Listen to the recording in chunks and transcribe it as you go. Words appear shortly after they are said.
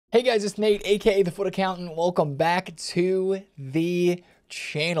Hey guys, it's Nate, aka TheFutAccountant. Welcome back to the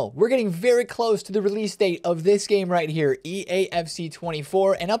channel. We're getting very close to the release date of this game right here, EAFC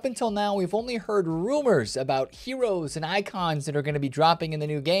 24, and up until now, we've only heard rumors about heroes and icons that are going to be dropping in the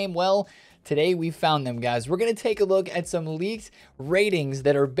new game. Well, today we found them, guys. We're going to take a look at some leaked ratings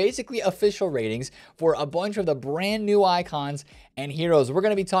that are basically official ratings for a bunch of the brand new icons and heroes. We're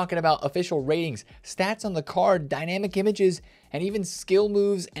going to be talking about official ratings, stats on the card, dynamic images, and even skill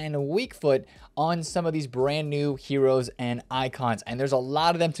moves and weak foot on some of these brand new heroes and icons. And there's a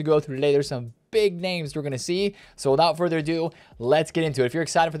lot of them to go through today. There's some big names we're going to see. So without further ado, let's get into it. If you're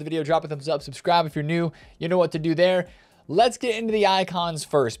excited for the video, drop a thumbs up, subscribe if you're new. You know what to do there. Let's get into the icons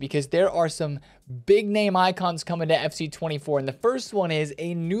first, because there are some big name icons coming to FC24. And the first one is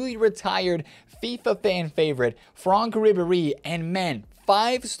a newly retired FIFA fan favorite, Franck Ribéry. And man,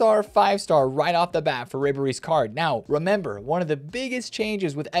 5-star right off the bat for Ribéry's card. Now, remember, one of the biggest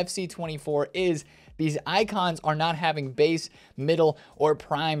changes with FC24 is these icons are not having base, middle, or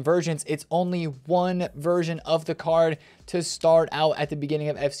prime versions. It's only one version of the card to start out at the beginning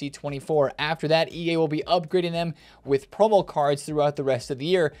of FC24. After that, EA will be upgrading them with promo cards throughout the rest of the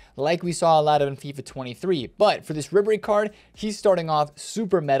year, like we saw a lot of in FIFA 23. But for this Ribéry card, he's starting off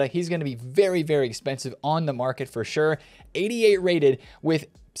super meta. He's going to be very, very expensive on the market for sure. 88 rated with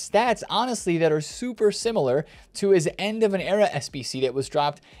stats, honestly, that are super similar to his end of an era SBC that was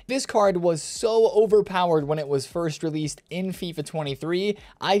dropped. This card was so overpowered when it was first released in FIFA 23.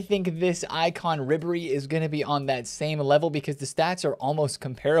 I think this icon Ribéry is going to be on that same level because the stats are almost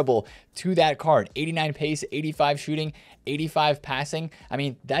comparable to that card. 89 pace, 85 shooting, 85 passing. I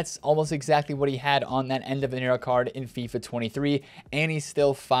mean, that's almost exactly what he had on that end of an era card in FIFA 23, and he's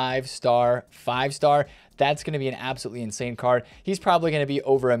still 5-star. That's going to be an absolutely insane card. He's probably going to be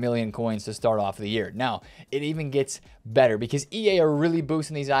over 1 million coins to start off the year. Now, it even gets better because EA are really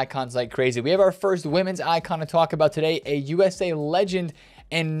boosting these icons like crazy. We have our first women's icon to talk about today, a USA legend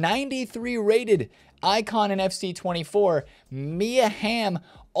and 93 rated icon in FC24, Mia Hamm.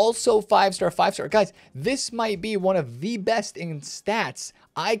 Also 5-star. Guys, this might be one of the best in stats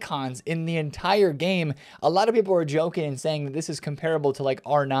icons in the entire game. A lot of people are joking and saying that this is comparable to like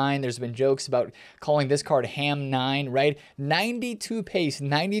R9. There's been jokes about calling this card Ham 9, right? 92 pace,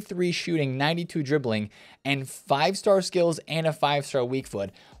 93 shooting, 92 dribbling, and 5-star skills and a 5-star weak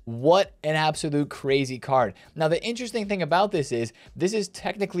foot. What an absolute crazy card. Now, the interesting thing about this is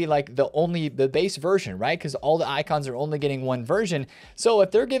technically like the base version, right? Because all the icons are only getting one version. So if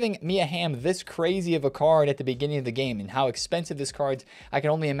they're giving Mia Hamm this crazy of a card at the beginning of the game and how expensive this card's, I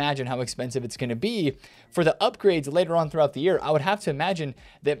can only imagine how expensive it's going to be for the upgrades later on throughout the year. I would have to imagine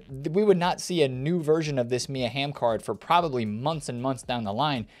that we would not see a new version of this Mia Hamm card for probably months and months down the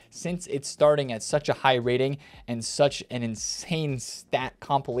line, since it's starting at such a high rating and such an insane stat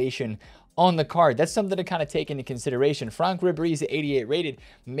compilation on the card. That's something to kind of take into consideration. Franck Ribéry is 88 rated.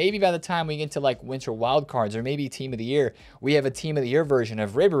 Maybe by the time we get to like winter wild cards or maybe team of the year, we have a team of the year version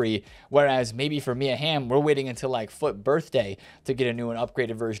of Ribéry, whereas maybe for Mia Hamm, we're waiting until like foot birthday to get a new and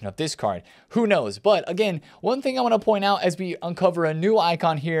upgraded version of this card. Who knows? But again, one thing I want to point out as we uncover a new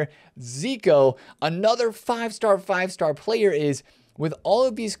icon here, Zico, another 5-star player, is with all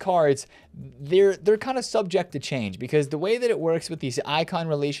of these cards, they're kind of subject to change, because the way that it works with these icon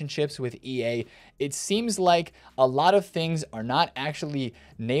relationships with EA, it seems like a lot of things are not actually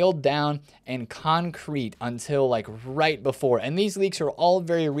nailed down and concrete until like right before. And these leaks are all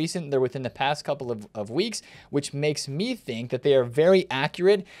very recent. They're within the past couple of weeks, which makes me think that they are very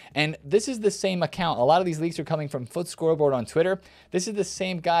accurate. And this is the same account. A lot of these leaks are coming from Foot Scoreboard on Twitter. This is the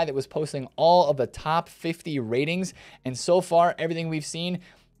same guy that was posting all of the top 50 ratings. And so far, everything we've seen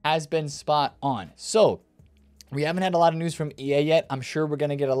has been spot on. So we haven't had a lot of news from EA yet. I'm sure we're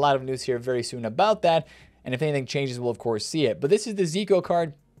going to get a lot of news here very soon about that. And if anything changes, we'll of course see it. But this is the Zico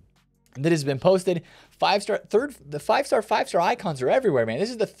card that has been posted. The 5-star icons are everywhere, man. This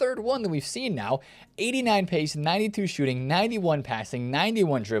is the third one that we've seen now. 89 pace, 92 shooting, 91 passing,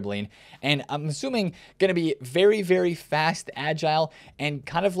 91 dribbling, and I'm assuming going to be very, very fast, agile, and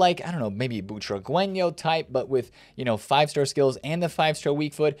kind of like, I don't know, maybe Butragueño type, but with, you know, 5-star skills and the 5-star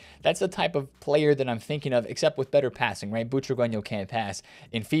weak foot. That's the type of player that I'm thinking of, except with better passing, right? Butragueño can't pass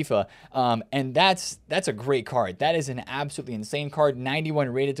in FIFA, and that's a great card. That is an absolutely insane card. 91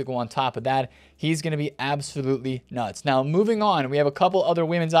 rated to go on top of that. He's going to be absolutely nuts. Now, moving on, we have a couple other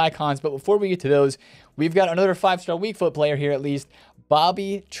women's icons, but before we get to those, we've got another 5-star weak foot player here at least,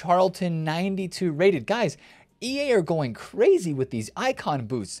 Bobby Charlton, 92 rated. Guys, EA are going crazy with these icon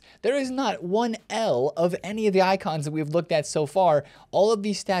boosts. There is not one L of any of the icons that we've looked at so far. All of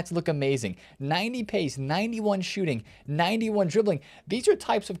these stats look amazing. 90 pace, 91 shooting, 91 dribbling. These are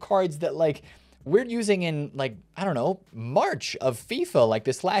types of cards that, like, we're using in, like, I don't know, March of FIFA, like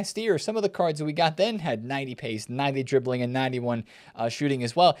this last year. Some of the cards that we got then had 90 pace, 90 dribbling, and 91 shooting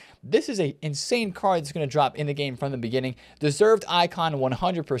as well. This is an insane card that's going to drop in the game from the beginning. Deserved icon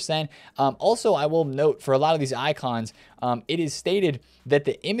 100%. Also, I will note for a lot of these icons, it is stated that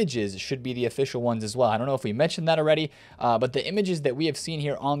the images should be the official ones as well. I don't know if we mentioned that already, but the images that we have seen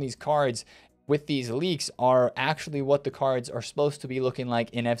here on these cards with these leaks are actually what the cards are supposed to be looking like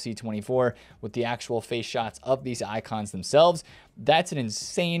in FC24 with the actual face shots of these icons themselves. That's an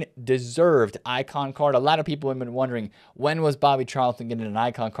insane deserved icon card. A lot of people have been wondering, when was Bobby Charlton getting an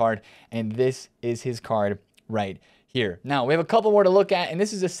icon card? And this is his card right here. Now, we have a couple more to look at, and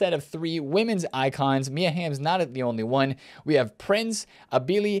this is a set of 3 women's icons. Mia Hamm's not the only one. We have Prince,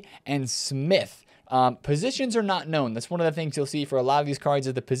 Abili, and Smith. Positions are not known. That's one of the things you'll see for a lot of these cards,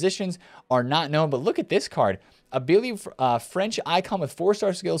 is the positions are not known. But look at this card. Abili, French icon with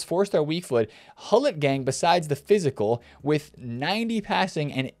 4-star skills, 4-star weak foot, Hullet gang besides the physical with 90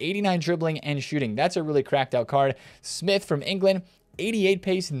 passing and 89 dribbling and shooting. That's a really cracked out card. Smith from England, 88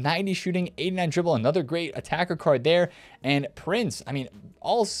 pace, 90 shooting, 89 dribble, another great attacker card there. And Prince, I mean,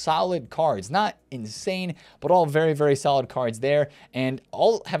 all solid cards, not insane, but all very, very solid cards there. And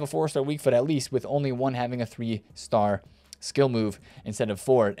all have a 4-star weak foot at least, with only one having a 3-star skill move instead of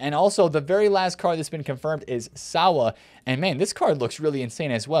 4. And also the very last card that's been confirmed is Sawa. And man, this card looks really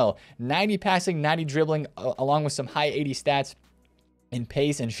insane as well. 90 passing, 90 dribbling, along with some high 80 stats in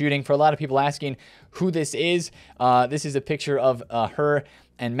pace and shooting. For a lot of people asking who this is a picture of her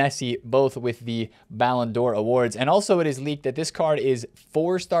and Messi, both with the Ballon d'Or awards. And also it is leaked that this card is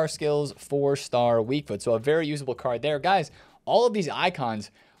 4-star skills, 4-star weak foot. So a very usable card there. Guys, all of these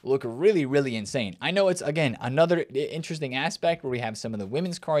icons look really, really insane. I know it's, again, another interesting aspect where we have some of the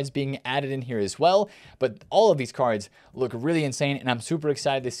women's cards being added in here as well, but all of these cards look really insane, and I'm super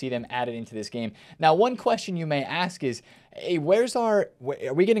excited to see them added into this game. Now, one question you may ask is, hey, are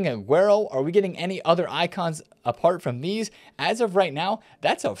we getting a Aguero? Are we getting any other icons apart from these? As of right now,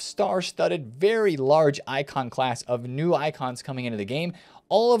 that's a star-studded, very large icon class of new icons coming into the game.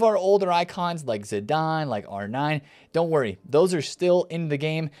 All of our older icons like Zidane, like R9, don't worry, those are still in the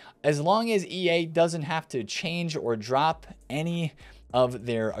game. As long as EA doesn't have to change or drop any of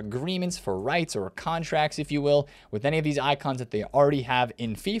their agreements for rights or contracts, if you will, with any of these icons that they already have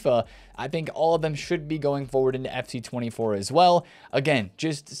in FIFA, I think all of them should be going forward into FC24 as well. Again,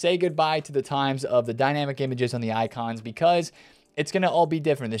 just say goodbye to the times of the dynamic images on the icons, because it's going to all be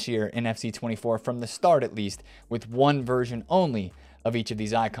different this year in FC24 from the start, at least, with one version only of each of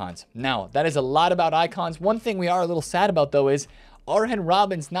these icons. Now, that is a lot about icons. One thing we are a little sad about, though, is Arjen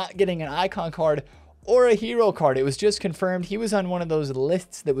Robben's not getting an icon card or a hero card. It was just confirmed. He was on one of those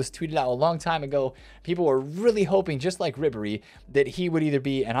lists that was tweeted out a long time ago. People were really hoping, just like Ribery, that he would either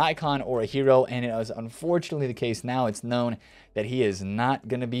be an icon or a hero, and it was unfortunately the case. Now it's known that he is not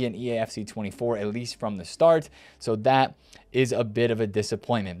going to be an EA FC24, at least from the start. So that is a bit of a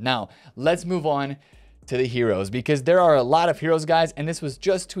disappointment. Now, let's move on to the heroes, because there are a lot of heroes, guys, and this was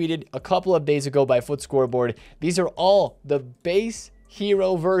just tweeted a couple of days ago by Foot Scoreboard. These are all the base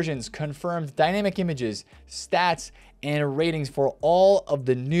hero versions, confirmed dynamic images, stats, and ratings for all of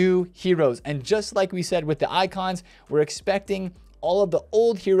the new heroes. And just like we said with the icons, we're expecting all of the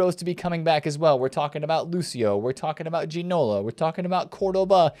old heroes to be coming back as well. We're talking about Lucio, we're talking about Ginola, we're talking about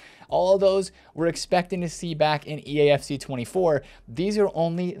Cordoba. All of those we're expecting to see back in EAFC 24. These are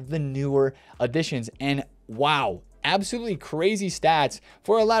only the newer additions, and wow, absolutely crazy stats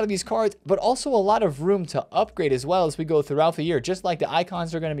for a lot of these cards, but also a lot of room to upgrade as well as we go throughout the year. Just like the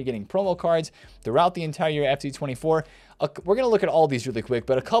icons are going to be getting promo cards throughout the entire year FC24. We're going to look at all these really quick,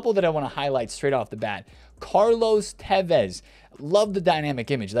 but a couple that I want to highlight straight off the bat. Carlos Tevez. Love the dynamic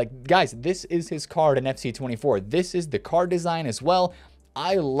image. Like, guys, this is his card in FC24. This is the card design as well.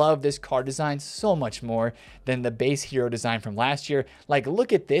 I love this card design so much more than the base hero design from last year. Like,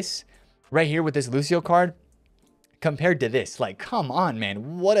 look at this right here with this Lucio card compared to this. Like, come on,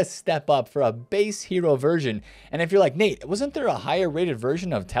 man. What a step up for a base hero version. And if you're like, Nate, wasn't there a higher rated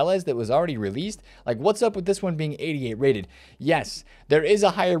version of Tellez that was already released? Like, what's up with this one being 88 rated? Yes, there is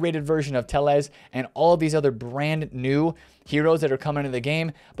a higher rated version of Tellez and all of these other brand new heroes that are coming into the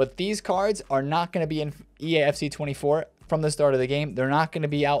game, but these cards are not going to be in EAFC 24 from the start of the game. They're not going to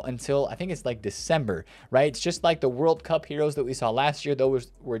be out until, I think it's like December, right? It's just like the World Cup heroes that we saw last year.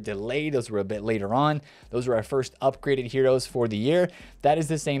 Those were delayed. Those were a bit later on. Those were our first upgraded heroes for the year. That is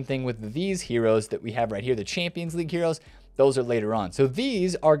the same thing with these heroes that we have right here, the Champions League heroes. Those are later on. So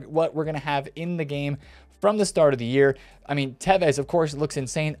these are what we're going to have in the game from the start of the year. I mean, Tevez, of course, looks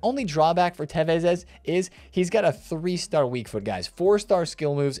insane. Only drawback for Tevez is he's got a 3-star weak foot, guys. 4-star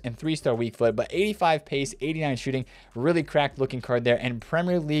skill moves and 3-star weak foot, but 85 pace, 89 shooting. Really cracked looking card there. And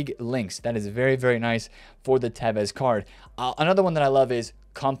Premier League links. That is very, very nice for the Tevez card. Another one that I love is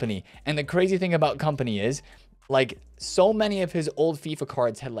Company. And the crazy thing about Company is, like, so many of his old FIFA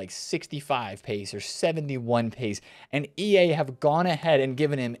cards had like 65 pace or 71 pace. And EA have gone ahead and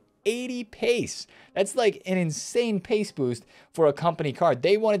given him 80 pace. That's like an insane pace boost for a Company card.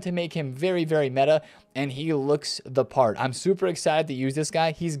 They wanted to make him very, very meta, and he looks the part. I'm super excited to use this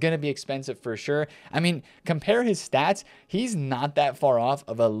guy. He's going to be expensive for sure. I mean, compare his stats. He's not that far off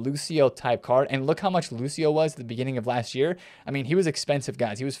of a Lucio type card. And look how much Lucio was at the beginning of last year. I mean, he was expensive,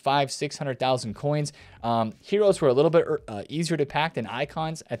 guys. He was 500,000-600,000 coins. Heroes were a little bit easier to pack than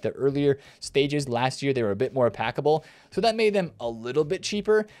icons at the earlier stages. Last year, they were a bit more packable. So that made them a little bit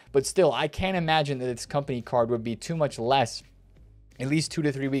cheaper. But still, I can't imagine that this Company card would be too much less, at least 2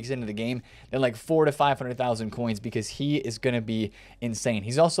 to 3 weeks into the game, than like 400,000 to 500,000 coins, because he is going to be insane.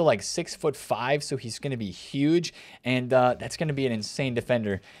 He's also like 6'5", so he's going to be huge, and that's going to be an insane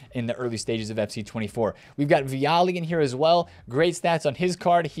defender in the early stages of FC24. We've got Vialli in here as well. Great stats on his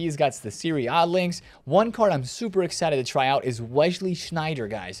card. He's got the Serie A links. One card I'm super excited to try out is Wesley Sneijder,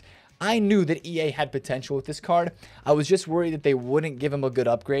 guys. I knew that EA had potential with this card. I was just worried that they wouldn't give him a good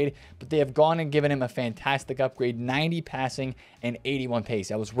upgrade, but they have gone and given him a fantastic upgrade, 90 passing and 81 pace.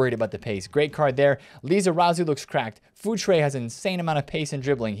 I was worried about the pace. Great card there. Lizarazu looks cracked. Futre has an insane amount of pace and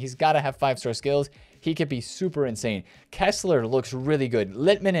dribbling. He's got to have 5-star skills. He could be super insane. Kessler looks really good.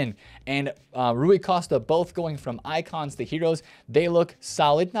 Littmanen and Rui Costa both going from icons to heroes. They look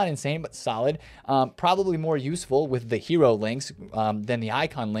solid. Not insane, but solid. Probably more useful with the hero links than the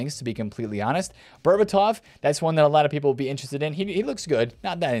icon links, to be completely honest. Berbatov, that's one that a lot of people will be interested in. He looks good.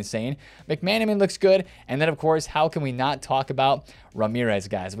 Not that insane. McManaman looks good. And then, of course, how can we not talk about Ramirez,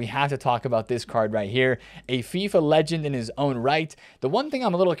 guys? We have to talk about this card right here. A FIFA legend in his own right. The one thing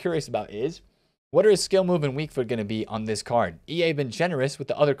I'm a little curious about is, what are his skill move and weak foot going to be on this card? EA been generous with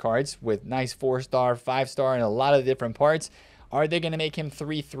the other cards with nice 4-star, 5-star, and a lot of different parts. Are they going to make him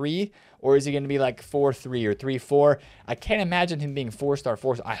 3-3, or is he going to be like 4-3 or 3-4? I can't imagine him being 4-star,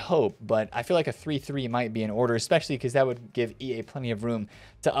 4-star. I hope, but I feel like a 3-3 might be in order, especially because that would give EA plenty of room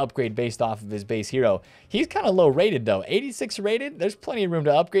to upgrade based off of his base hero. He's kind of low rated though, 86 rated. There's plenty of room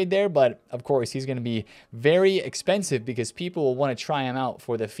to upgrade there, but of course he's going to be very expensive because people will want to try him out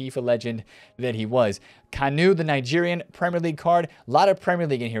for the FIFA legend that he was. Kanu, the Nigerian Premier League card. A lot of Premier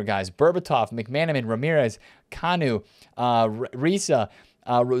League in here, guys. Berbatov, McManaman, Ramirez, Kanu, Risa,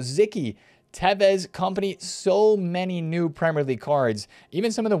 Rosicky, Tevez, Company. So many new Premier League cards.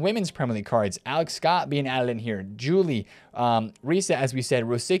 Even some of the women's Premier League cards. Alex Scott being added in here. Julie, Risa, as we said.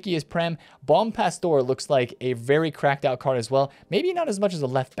 Rosicky is Prem. Bom Pastor looks like a very cracked out card as well. Maybe not as much as a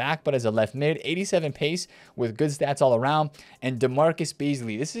left back, but as a left mid. 87 pace with good stats all around. And DeMarcus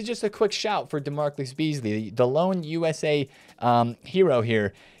Beasley. This is just a quick shout for DeMarcus Beasley, the lone USA hero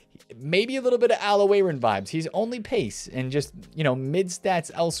here. Maybe a little bit of Alawayron vibes. He's only pace and just, you know, mid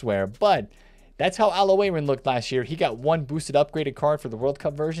stats elsewhere, but that's how Alawayron looked last year. He got one boosted upgraded card for the World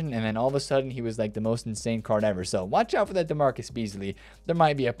Cup version, and then all of a sudden he was like the most insane card ever. So watch out for that DeMarcus Beasley. There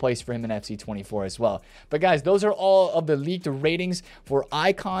might be a place for him in FC24 as well. But guys, those are all of the leaked ratings for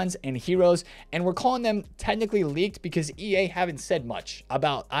icons and heroes, and we're calling them technically leaked because EA haven't said much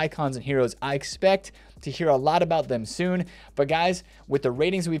about icons and heroes. I expect to hear a lot about them soon, but guys, with the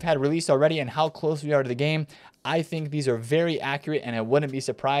ratings we've had released already and how close we are to the game, I think these are very accurate, and I wouldn't be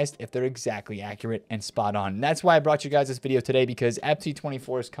surprised if they're exactly accurate and spot on. And that's why I brought you guys this video today, because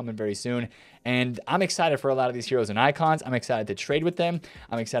FC24 is coming very soon, and I'm excited for a lot of these heroes and icons. I'm excited to trade with them.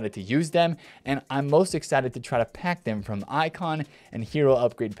 I'm excited to use them, and I'm most excited to try to pack them from icon and hero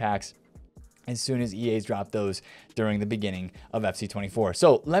upgrade packs as soon as EA's drop those during the beginning of FC24.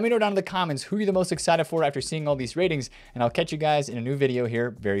 So let me know down in the comments who you're the most excited for after seeing all these ratings, and I'll catch you guys in a new video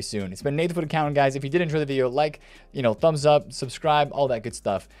here very soon. It's been TheFutAccountant, guys. If you did enjoy the video, like, thumbs up, subscribe, all that good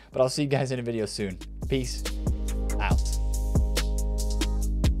stuff. But I'll see you guys in a video soon. Peace out.